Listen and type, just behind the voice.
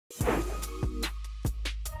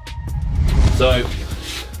So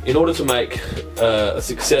in order to make a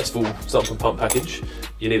successful sump and pump package,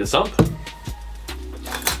 you need a sump,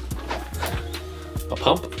 a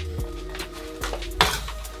pump,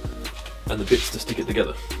 and the bits to stick it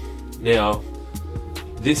together. Now,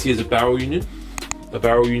 this here's a barrel union. A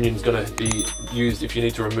barrel union is going to be used if you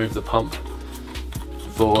need to remove the pump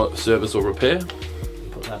for service or repair.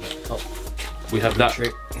 Put that at the top. We have that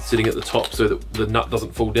sitting at the top so that the nut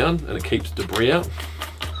doesn't fall down and it keeps debris out.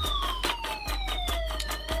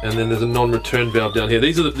 And then there's a non-return valve down here.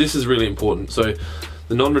 This is really important. So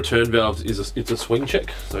the non-return valve it's a swing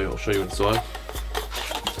check. So I'll show you inside.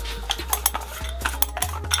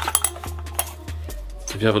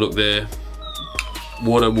 If you have a look there,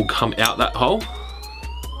 water will come out that hole.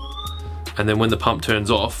 And then when the pump turns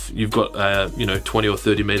off, you've got you know, 20 or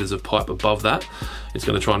 30 meters of pipe above that. It's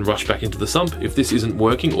going to try and rush back into the sump. If this isn't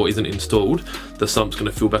working or isn't installed, the sump's going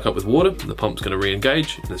to fill back up with water, and the pump's going to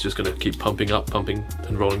re-engage, and it's just going to keep pumping up, pumping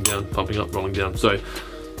and rolling down, pumping up, rolling down. So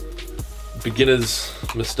beginners'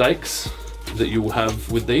 mistakes that you will have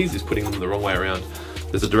with these is putting them the wrong way around.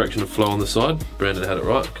 There's a direction of flow on the side. Brandon had it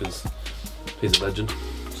right because he's a legend.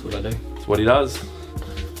 That's what I do. That's what he does.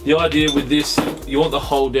 The idea with this, you want the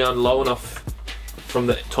hole down low enough from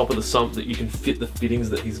the top of the sump that you can fit the fittings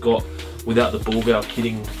that he's got without the ball valve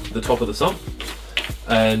hitting the top of the sump.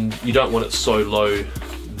 And you don't want it so low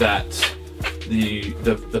that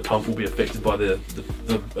the pump will be affected by the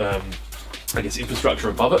I guess infrastructure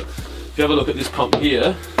above it. If you have a look at this pump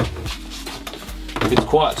here, it's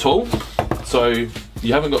quite tall, so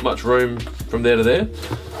you haven't got much room from there to there.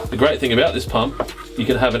 The great thing about this pump, you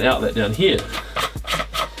can have an outlet down here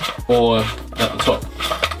or at the top.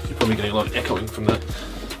 You're probably getting a lot of echoing from that.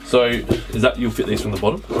 So is that, you'll fit these from the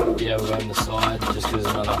bottom? Yeah, we'll go on the side just because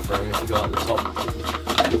there's not enough room if you go at the top.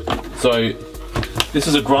 So this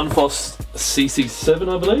is a Grundfos CC7,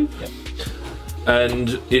 I believe. Yep.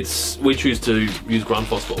 And we choose to use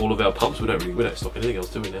Grundfos for all of our pumps. We don't stock anything else,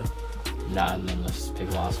 do we now? Nah, unless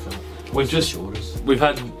people ask for it.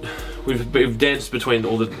 We've danced between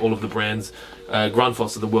all of the brands.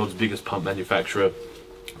 Grundfos are the world's biggest pump manufacturer.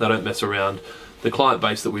 They don't mess around. The client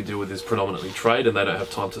base that we deal with is predominantly trade, and they don't have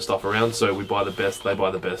time to stuff around, so we buy the best, they buy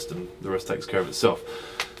the best, and the rest takes care of itself.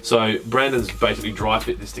 So Brandon's basically dry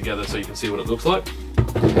fit this together so you can see what it looks like.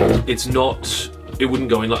 It wouldn't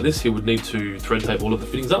go in like this. He would need to thread tape all of the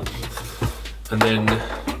fittings up. And then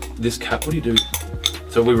this cap, what do you do?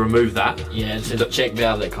 So we remove that. Yeah, it's a check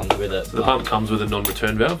valve that comes with it. So the pump comes with a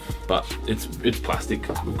non-return valve, but it's plastic.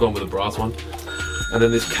 We've gone with a brass one. And then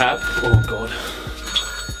this cap, oh God.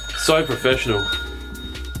 So professional.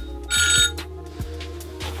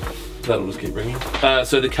 That'll just keep ringing.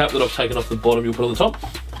 So the cap that I've taken off the bottom, you'll put on the top.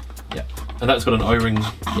 Yep. And that's got an O-ring in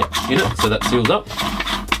it, so that seals up.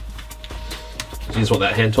 So you just want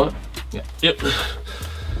that hand tight. Yep.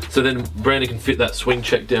 So then Brandon can fit that swing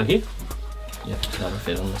check down here. Yep, that'll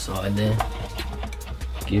fit on the side there.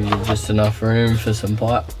 Give you just enough room for some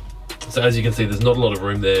pipe. So as you can see, there's not a lot of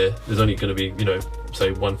room there. There's only going to be, you know,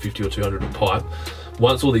 say 150 or 200 of pipe.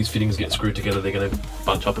 Once all these fittings get screwed together, they're going to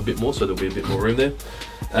bunch up a bit more, so there'll be a bit more room there.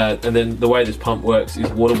 And then the way this pump works is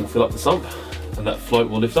water will fill up the sump, and that float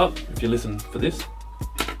will lift up. If you listen for this,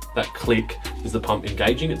 that click is the pump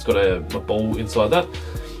engaging. It's got a ball inside that.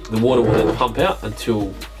 The water will then pump out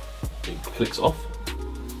until it clicks off.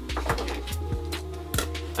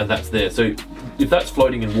 And that's there. So if that's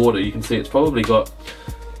floating in water, you can see it's probably got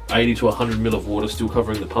 80 to 100 mil of water still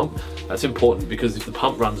covering the pump. That's important because if the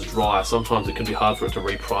pump runs dry, sometimes it can be hard for it to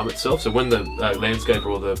reprime itself. So when the landscaper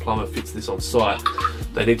or the plumber fits this on site,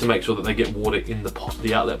 they need to make sure that they get water in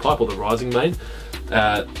the outlet pipe or the rising main,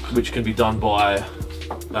 which can be done by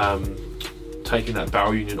taking that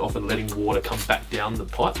barrel union off and letting water come back down the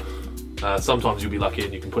pipe. Sometimes you'll be lucky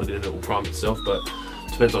and you can put it in and it will prime itself, but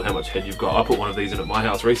it depends on how much head you've got. I put one of these in at my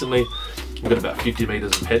house recently. We've got about 50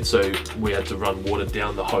 meters of head, so we had to run water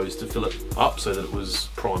down the hose to fill it up so that it was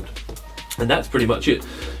primed. And that's pretty much it.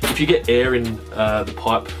 If you get air in the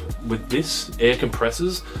pipe with this, air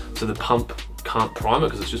compresses, so the pump can't prime it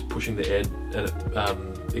because it's just pushing the air,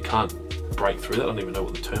 and it can't break through that. I don't even know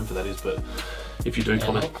what the term for that is, but if you do,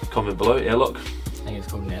 comment below. Airlock. I think it's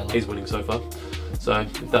called an airlock. He's winning so far. So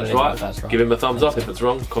if that's right, give him a thumbs up. If it's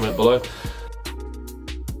wrong, comment below.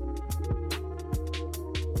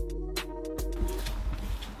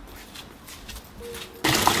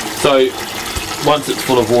 So once it's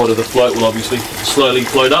full of water, the float will obviously slowly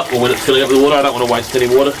float up, or when it's filling up with water, I don't want to waste any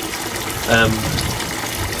water.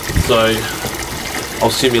 So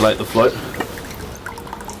I'll simulate the float.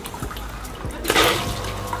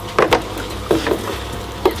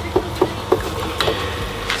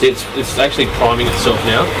 See, it's actually priming itself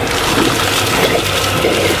now.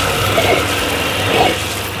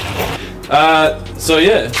 So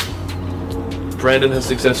yeah, Brandon has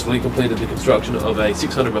successfully completed the construction of a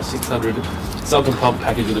 600 by 600 sump and pump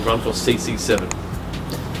package with a run for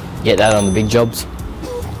CC7. Get that on the big jobs.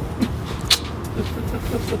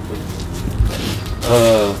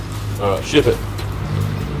 Alright, ship it.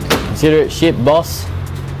 Consider it ship, boss.